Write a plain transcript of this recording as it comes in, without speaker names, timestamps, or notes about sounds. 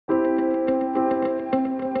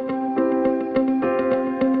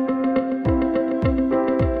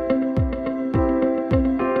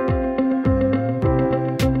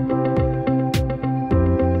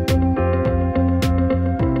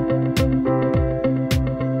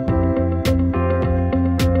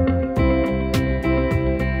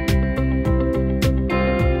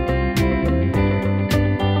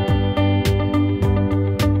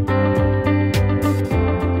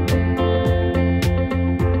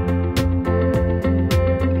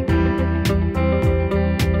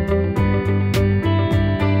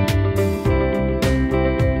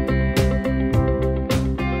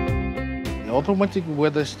automatic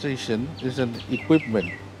weather station is an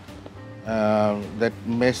equipment that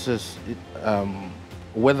measures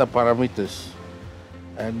weather parameters.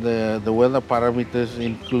 And the weather parameters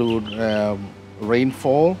include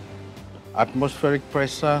rainfall, atmospheric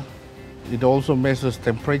pressure. It also measures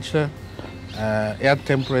temperature, air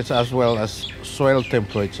temperature as well as soil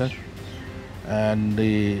temperature. And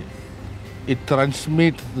it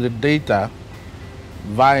transmits the data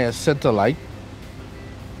via satellite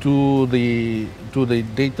to the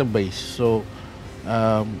database. So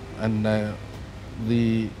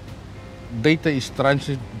the data is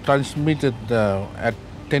transmitted at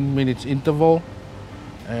 10 minutes interval,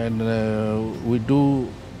 and we do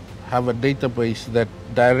have a database that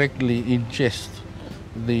directly ingests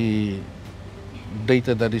the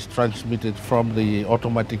data that is transmitted from the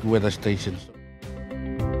automatic weather stations.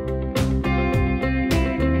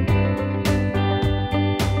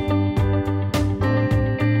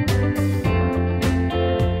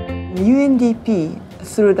 UNDP,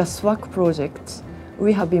 through the SWoCK project,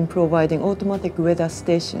 we have been providing automatic weather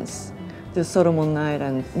stations to Solomon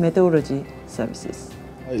Islands Meteorological Services.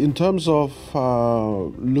 In terms of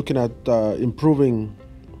looking at improving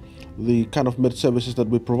the kind of med services that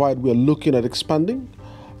we provide, we are looking at expanding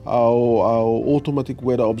our automatic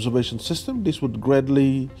weather observation system. This would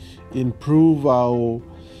greatly improve our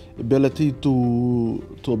ability to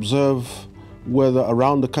observe weather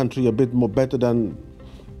around the country a bit more better than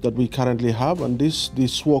that we currently have, and this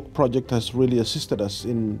SWoCK project has really assisted us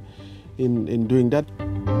in doing that.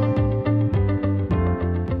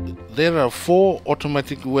 There are 4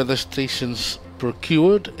 automatic weather stations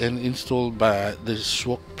procured and installed by the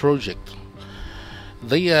SWoCK project.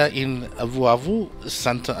 They are in Avuavu,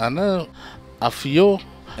 Santa Ana, Afio,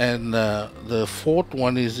 and the 4th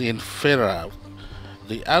one is in Fera.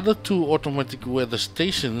 The other 2 automatic weather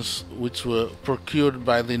stations, which were procured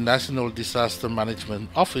by the National Disaster Management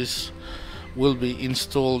Office, will be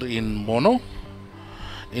installed in Mono,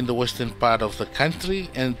 in the western part of the country,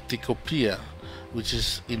 and Tikopia, which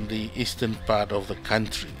is in the eastern part of the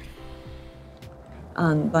country.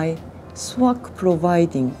 And by SWoCK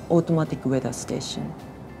providing automatic weather station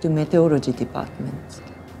to meteorology department,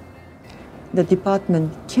 the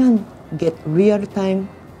department can get real-time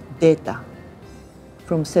data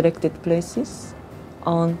from selected places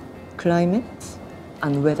on climate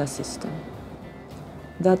and weather system.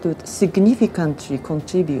 That would significantly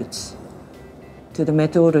contribute to the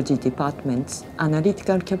meteorology department's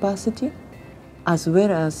analytical capacity as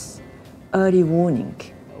well as early warning.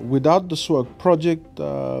 Without the SWoCK project,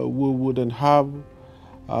 we wouldn't have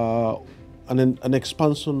an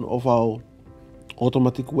expansion of our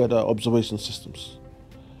automatic weather observation systems.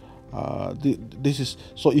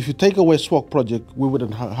 So if you take away SWoCK project, we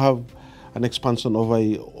wouldn't have an expansion of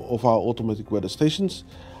our automatic weather stations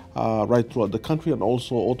right throughout the country, and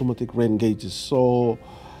also automatic rain gauges. So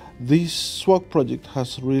this SWoCK project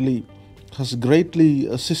has greatly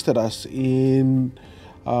assisted us in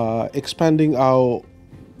expanding our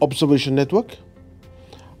observation network,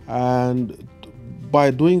 and by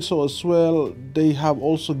doing so as well, they have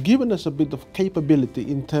also given us a bit of capability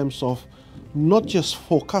in terms of not just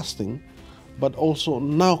forecasting, but also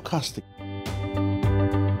nowcasting.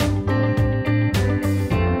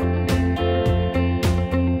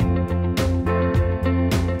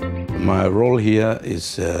 My role here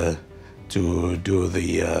is to do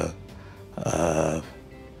the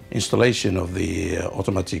installation of the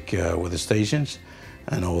automatic weather stations,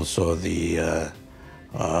 and also the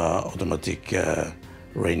automatic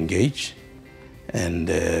rain gauge, and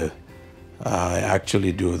I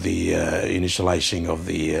actually do the initializing of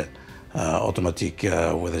the automatic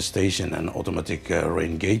weather station and automatic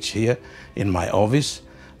rain gauge here in my office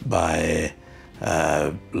by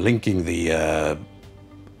linking the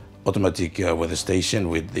automatic weather station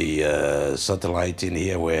with the satellite in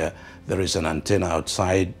here, where there is an antenna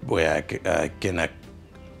outside where I can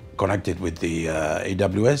connect it with the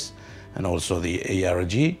AWS and also the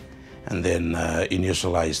ARG, and then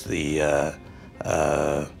initialize the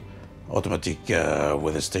automatic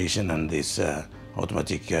weather station and these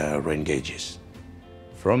automatic rain gauges.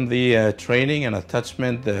 From the training and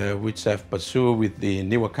attachment which I've pursued with the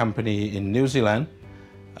newer company in New Zealand,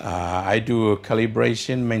 I do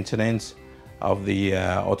calibration maintenance of the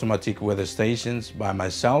automatic weather stations by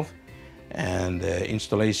myself, and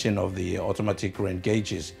installation of the automatic rain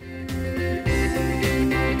gauges.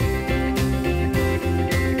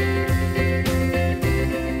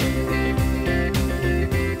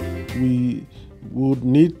 We would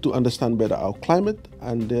need to understand better our climate,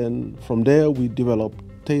 and then from there we develop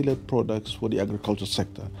tailored products for the agriculture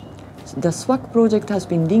sector. The SWoCK project has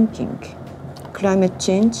been linking climate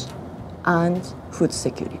change and food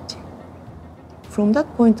security. From that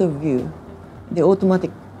point of view, the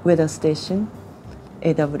automatic weather station,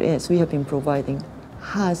 AWS, we have been providing,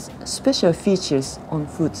 has special features on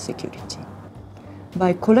food security.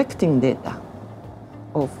 By collecting data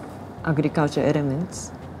of agriculture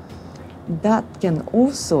elements, that can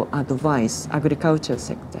also advise agriculture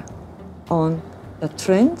sector on the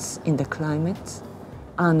trends in the climate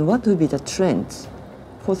and what will be the trend,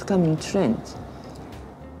 forthcoming trend.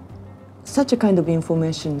 Such a kind of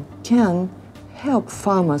information can help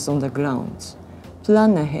farmers on the ground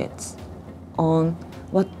plan ahead on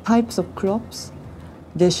what types of crops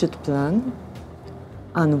they should plant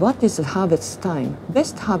and what is the harvest time,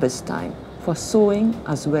 best harvest time for sowing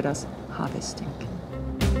as well as harvesting.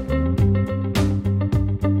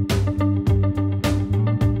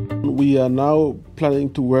 We are now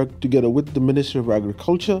planning to work together with the Ministry of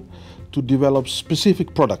Agriculture to develop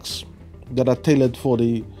specific products that are tailored for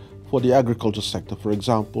the agriculture sector. For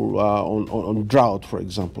example, on drought, for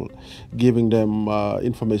example, giving them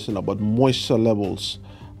information about moisture levels,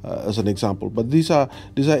 as an example. But these are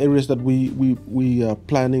areas that we are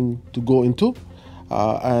planning to go into,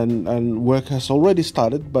 and work has already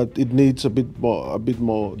started, but it needs a bit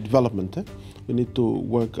more development. We need to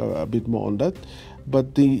work a bit more on that.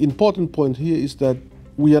 But the important point here is that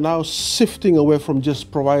we are now shifting away from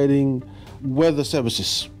just providing weather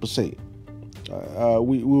services per se.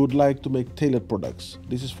 We would like to make tailored products.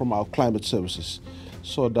 This is from our climate services,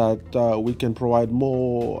 so that we can provide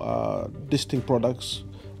more distinct products,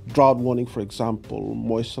 drought warning, for example,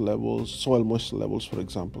 moisture levels, soil moisture levels, for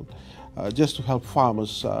example, just to help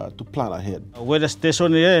farmers to plan ahead. Weather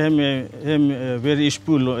station here very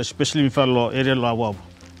useful, especially for area law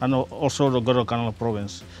and also the Gorokanal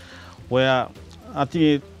province, where I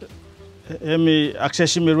think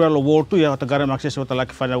access me real world to ya tagaram access what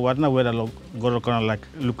like find out na where the Gorokanal like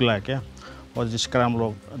look like, yeah, or this cram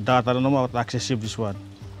log data no more access this one.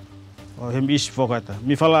 Or him is forgot.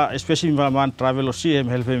 Me fala especially if man travel or see him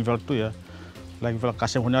help him well too, yeah. Like if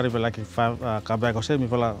kasem hunari like if kabag or say me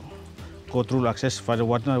fala go through access for the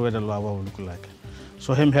water where the lava look like.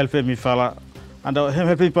 So him help me fala and him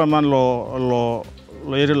help people man lo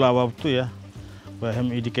area lava too, yeah. Where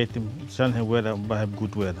him educate him, send him weather by have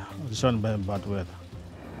good weather, send by bad weather.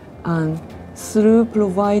 And through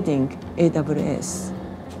providing AWS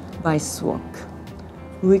by SWoC,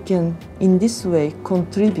 we can in this way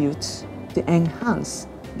contribute to enhance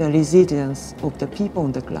the resilience of the people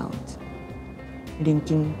on the ground,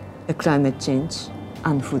 linking the climate change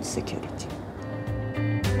and food security.